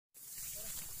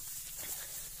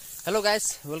Hello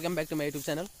guys, welcome back to my YouTube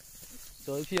channel.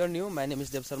 So if you are new, my name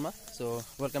is Dev Sharma. So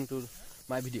welcome to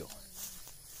my video.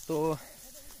 तो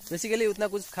basically उतना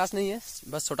कुछ खास नहीं है,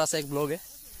 बस छोटा सा एक ब्लॉग है।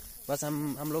 बस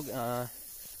हम लोग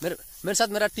मेरे साथ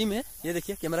मेरा टीम है, ये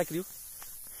देखिए कैमरा क्रू।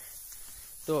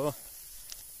 तो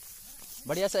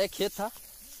बढ़िया सा एक खेत था,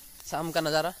 शाम का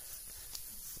नज़ारा,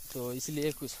 तो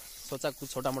इसलिए कुछ सोचा कुछ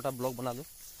छोटा मोटा ब्लॉग बना लूँ,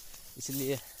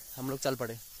 इसलिए हम लोग चल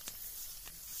पड़े।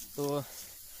 तो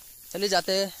चले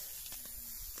जाते हैं,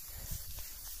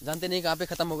 जानते नहीं कहाँ पे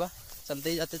ख़त्म होगा, चलते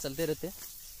ही जाते चलते रहते।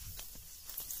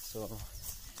 सो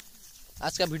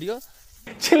आज का वीडियो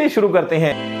चलिए शुरू करते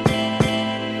हैं।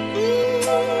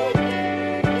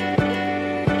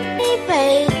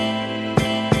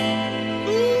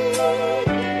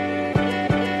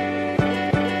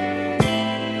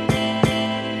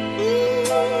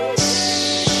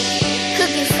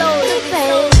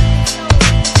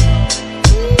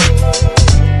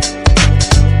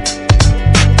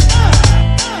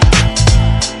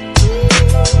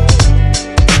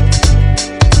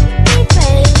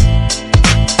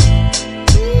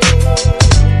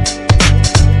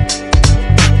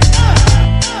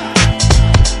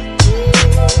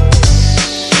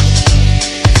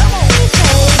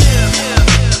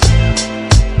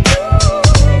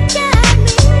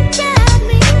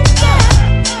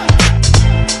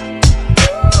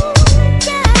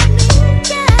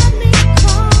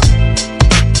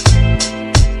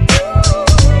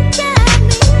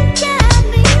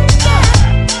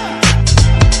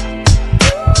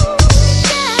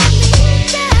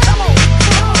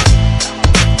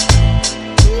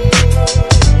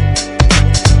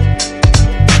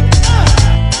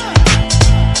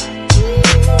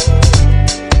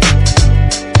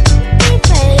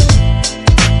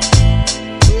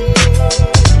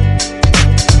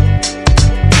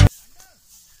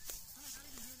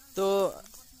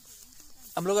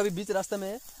 हम लोग अभी बीच रास्ते में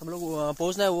है, हम लोग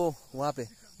पहुंचना है वो वहाँ पे,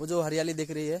 वो जो हरियाली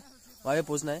दिख रही है वहाँ पे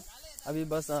पहुंचना है। अभी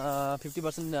बस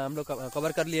 50% हम लोग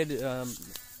कवर कर लिए,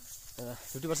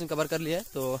 50% कवर कर लिए।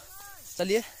 तो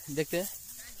चलिए देखते हैं।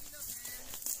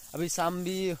 अभी शाम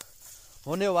भी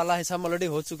होने वाला है, शाम ऑलरेडी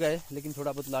हो चुका है, लेकिन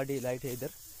थोड़ा बहुत लाइट है इधर।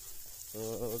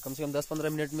 तो कम से कम 10-15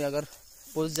 मिनट में अगर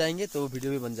पहुँच जाएंगे तो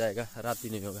वीडियो भी बन जाएगा, रात भी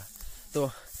नहीं होगा। तो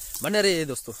बने रहिए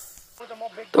दोस्तों।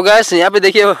 तो गाइस यहाँ पे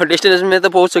देखिए डेस्टिनेशन में तो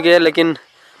पहुँच चुके हैं, लेकिन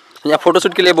यहाँ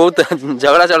फोटोशूट के लिए बहुत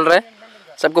झगड़ा चल रहा है,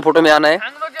 सबको फोटो में आना है।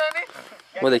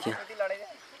 वो देखिए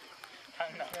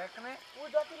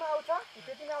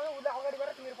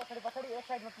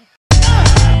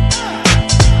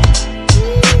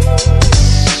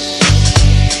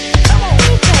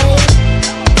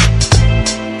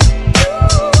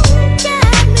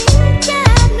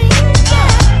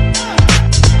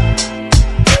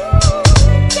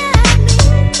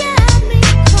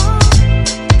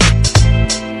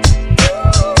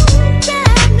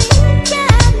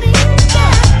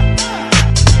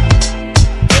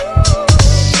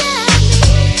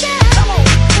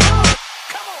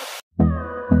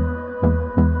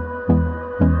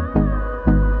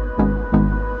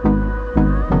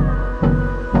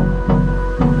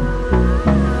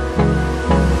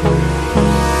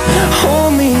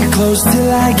close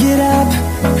till I get up.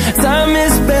 Time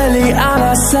is barely on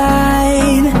our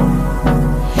side.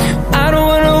 I don't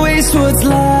wanna waste what's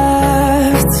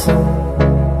left.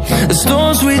 The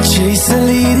storms we chase are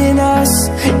leading us,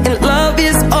 and love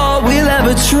is all we'll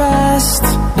ever trust.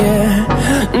 Yeah,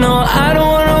 no, I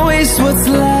don't wanna waste what's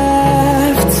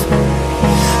left.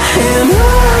 And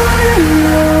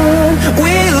on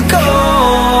we'll go,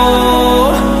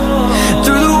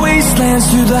 through the wastelands,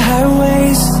 through the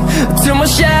highways, till my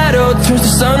shadow turns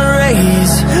to sun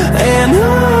rays. And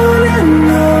on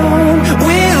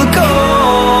we'll go,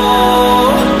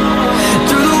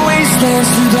 through the wastelands,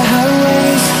 through the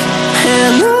highways.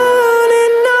 And on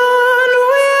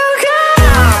we'll go.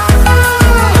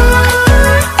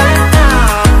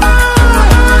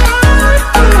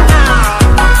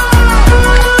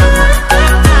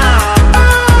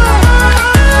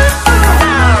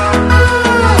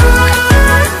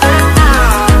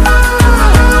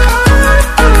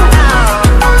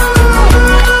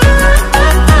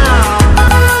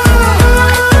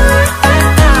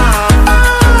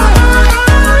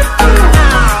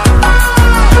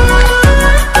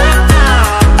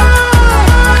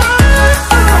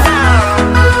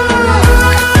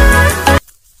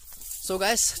 So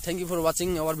guys, thank you for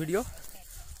watching our video.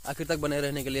 आखिर तक बने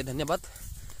रहने के लिए धन्यवाद।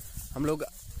 हम लोग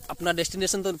अपना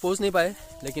डेस्टिनेशन तो पहुंच नहीं पाए,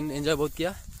 लेकिन एंजॉय बहुत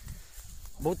किया,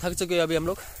 बहुत थक चुके हैं अभी हम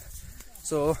लोग।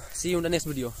 सो सी you in the next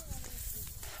video,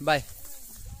 bye.